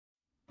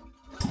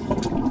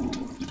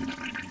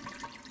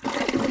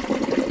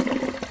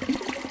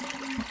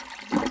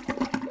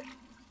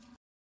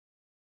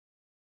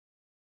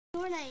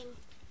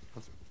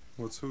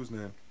What's whose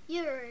name?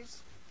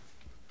 Yours.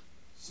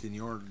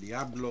 Senor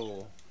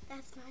Diablo.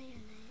 That's not your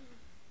name.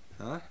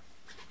 Huh?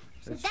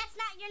 That's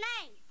not your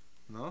name.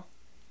 No?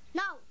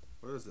 No.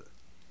 What is it?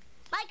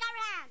 Mike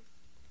Abraham.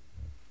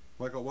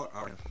 Michael what?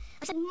 Abraham.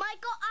 I said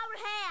Michael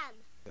Abraham.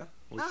 Yeah?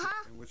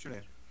 What's your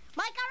name?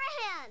 Mike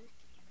Abraham.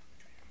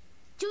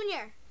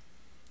 Jr.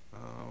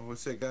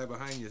 What's that guy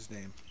behind you's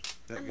name?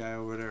 That guy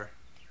over there.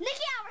 Mikey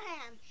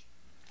Abraham.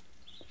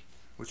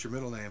 What's your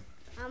middle name?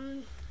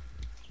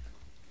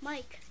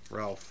 Mike.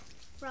 Ralph.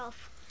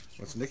 Ralph.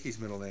 What's Nikki's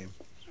middle name?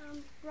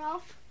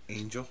 Ralph.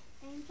 Angel.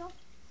 Angel.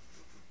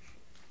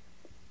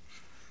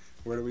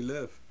 Where do we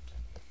live?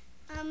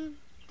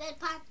 Dead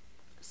Pond,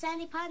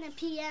 Sandy Pond, and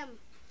PM.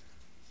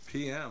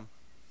 PM?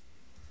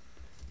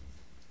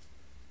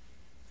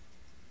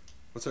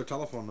 What's our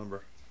telephone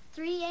number?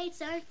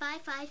 387-5551.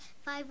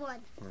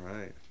 All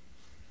right.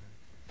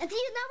 And do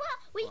you know what?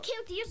 We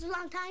killed deers a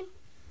long time.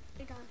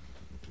 You're gone.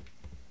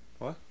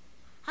 What?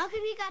 How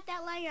come you got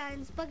that light on?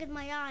 It's bugging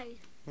my eyes.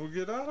 Well,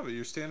 get out of it.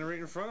 You're standing right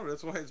in front of it.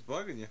 That's why it's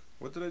bugging you.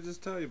 What did I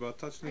just tell you about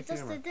touching the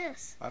camera? I just did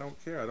this. I don't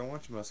care. I don't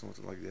want you messing with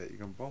it like that. You're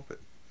going to bump it.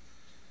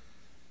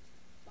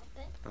 Bump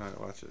it? All right,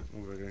 watch it.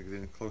 Move it. I'm going to get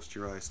in close to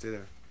your eyes. Stay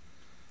there.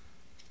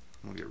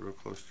 I'm going to get real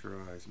close to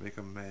your eyes. Make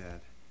them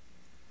mad.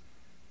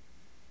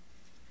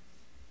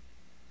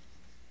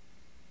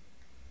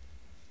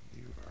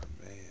 You are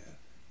mad.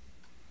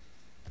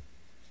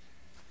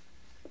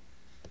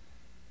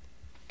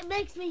 It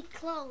makes me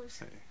close.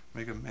 Hey,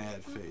 make a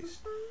mad face.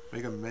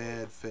 Make a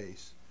mad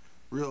face.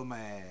 Real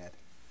mad.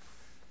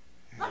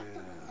 Yeah.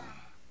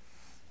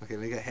 Okay,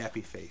 make a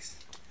happy face.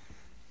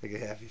 Make a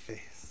happy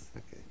face.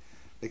 Okay.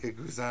 Make a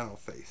Guzano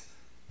face.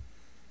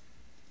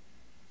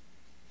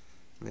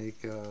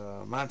 Make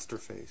a monster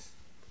face.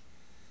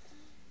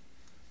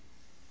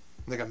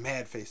 Make a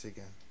mad face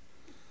again.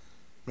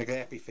 Make a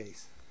happy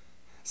face.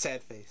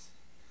 Sad face.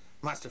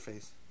 Monster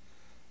face.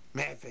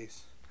 Mad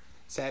face.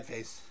 Sad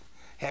face.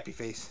 Happy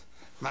face.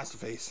 Monster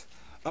face.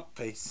 Up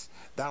face.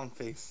 Down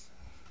face.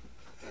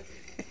 Pump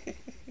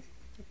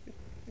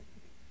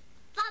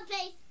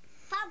face.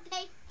 Pump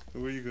face.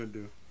 What are you going to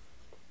do?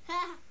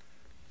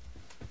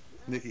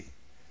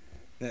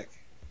 Nick,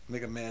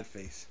 make a mad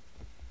face.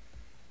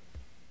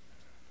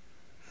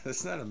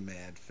 That's not a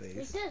mad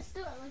face. Like this. Do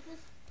it like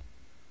this.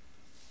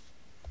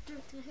 Do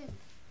it to him.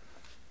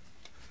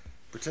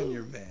 Pretend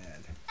you're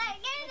mad. Hey,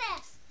 give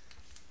this.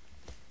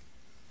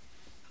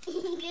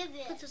 Give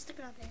this. Put the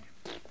sticker out there.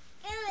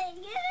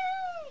 Give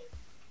it.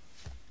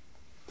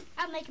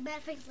 I'll make a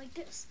bad face like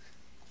this.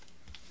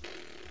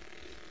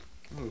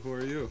 Oh, who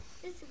are you?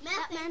 This is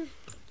Batman.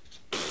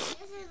 This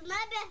is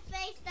my best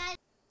face, Dad.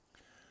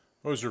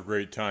 Those are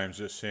great times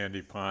at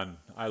Sandy Pond.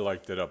 I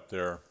liked it up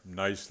there.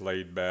 Nice,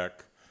 laid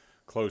back,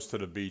 close to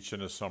the beach in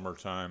the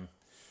summertime.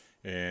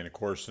 And of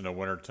course, in the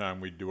wintertime,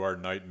 we'd do our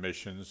night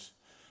missions.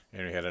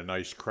 And we had a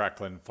nice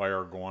crackling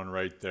fire going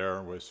right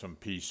there with some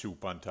pea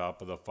soup on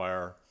top of the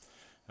fire.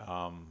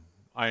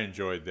 I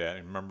enjoyed that.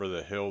 And remember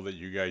the hill that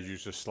you guys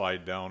used to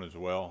slide down as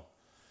well?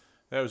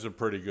 That was a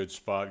pretty good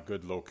spot,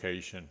 good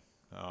location.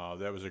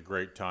 That was a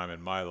great time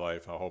in my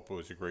life. I hope it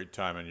was a great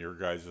time in your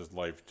guys'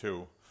 life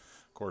too.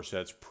 Of course,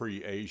 that's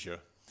pre-Asia.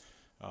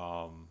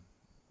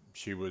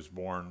 She was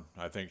born,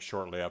 I think,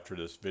 shortly after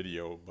this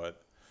video,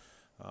 but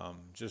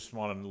just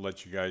wanted to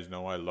let you guys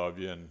know I love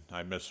you and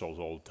I miss those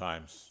old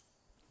times.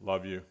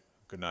 Love you.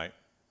 Good night.